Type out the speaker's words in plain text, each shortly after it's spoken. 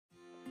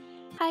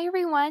Hi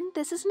everyone,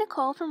 this is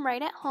Nicole from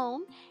Right at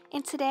Home,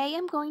 and today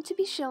I'm going to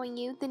be showing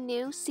you the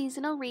new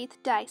Seasonal Wreath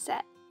Die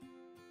Set.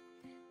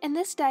 In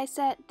this die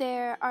set,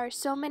 there are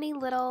so many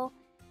little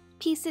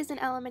pieces and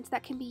elements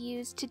that can be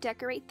used to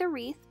decorate the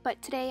wreath, but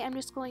today I'm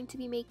just going to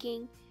be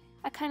making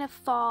a kind of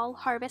fall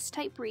harvest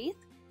type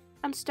wreath.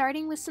 I'm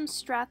starting with some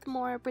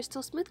Strathmore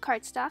Bristol Smooth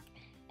cardstock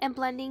and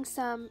blending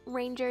some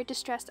Ranger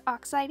Distressed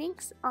Oxide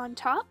inks on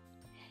top,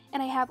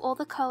 and I have all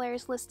the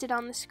colors listed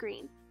on the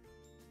screen.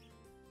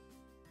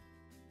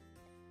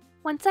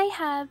 Once I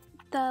have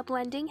the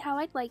blending how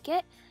I'd like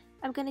it,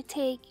 I'm going to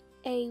take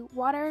a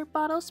water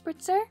bottle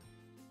spritzer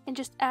and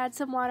just add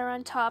some water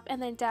on top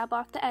and then dab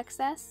off the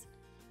excess.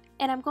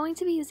 And I'm going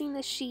to be using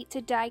this sheet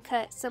to die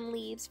cut some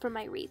leaves for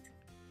my wreath.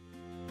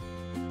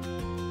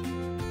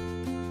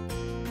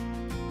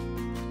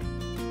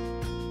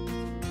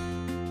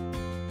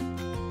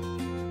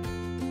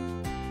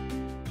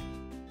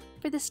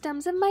 For the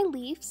stems of my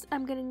leaves,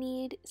 I'm going to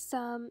need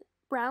some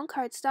brown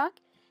cardstock,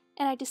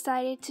 and I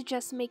decided to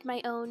just make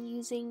my own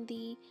using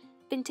the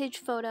Vintage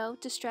Photo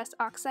Distress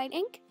Oxide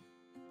ink.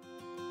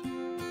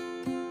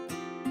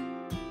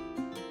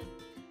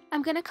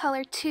 I'm going to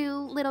color two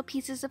little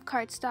pieces of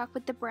cardstock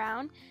with the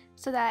brown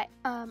so that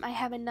I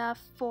have enough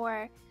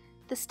for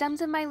the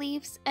stems of my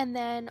leaves and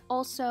then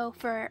also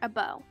for a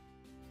bow.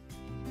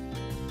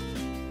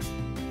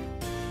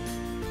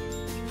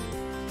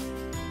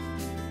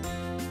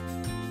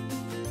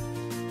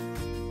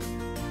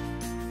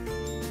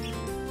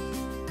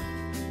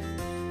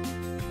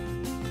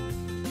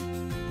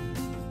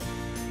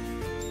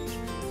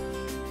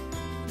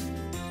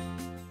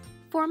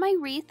 For my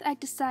wreath, I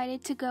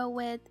decided to go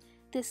with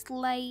this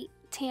light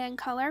tan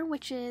color,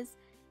 which is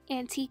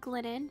Antique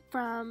Linen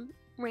from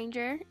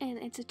Ranger, and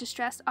it's a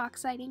Distressed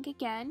Oxide ink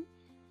again.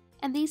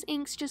 And these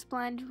inks just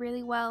blend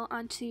really well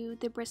onto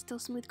the Bristol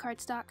Smooth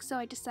cardstock, so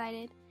I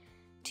decided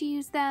to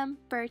use them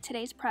for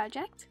today's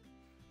project.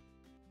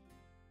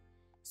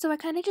 So I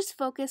kind of just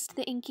focused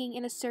the inking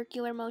in a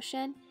circular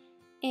motion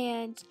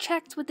and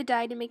checked with the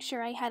die to make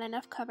sure I had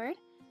enough covered.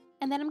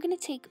 And then I'm going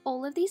to take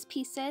all of these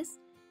pieces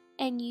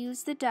and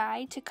use the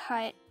die to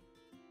cut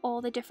all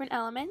the different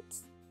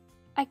elements.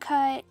 I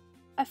cut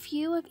a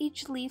few of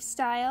each leaf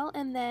style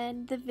and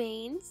then the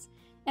veins,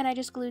 and I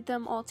just glued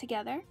them all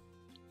together.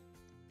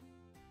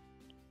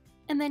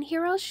 And then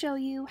here I'll show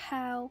you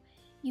how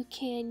you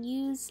can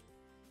use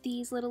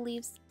these little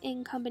leaves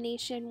in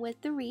combination with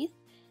the wreath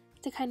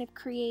to kind of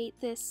create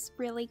this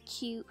really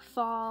cute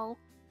fall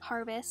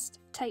harvest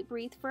type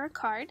wreath for a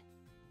card.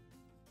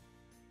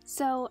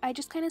 So I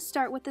just kind of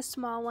start with the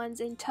small ones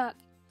and tuck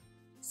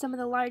some of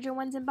the larger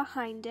ones in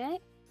behind it,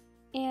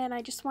 and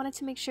I just wanted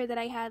to make sure that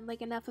I had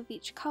like enough of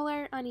each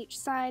color on each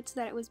side so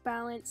that it was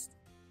balanced,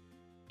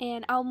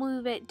 and I'll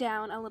move it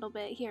down a little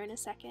bit here in a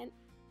second.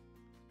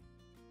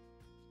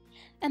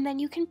 And then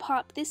you can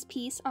pop this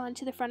piece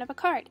onto the front of a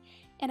card,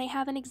 and I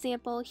have an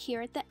example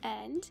here at the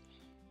end.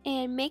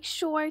 And make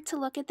sure to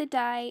look at the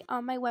die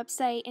on my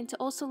website and to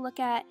also look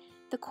at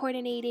the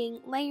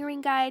coordinating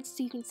layering guides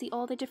so you can see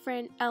all the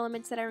different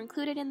elements that are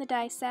included in the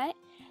die set.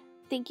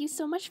 Thank you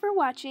so much for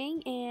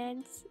watching,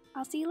 and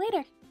I'll see you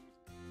later.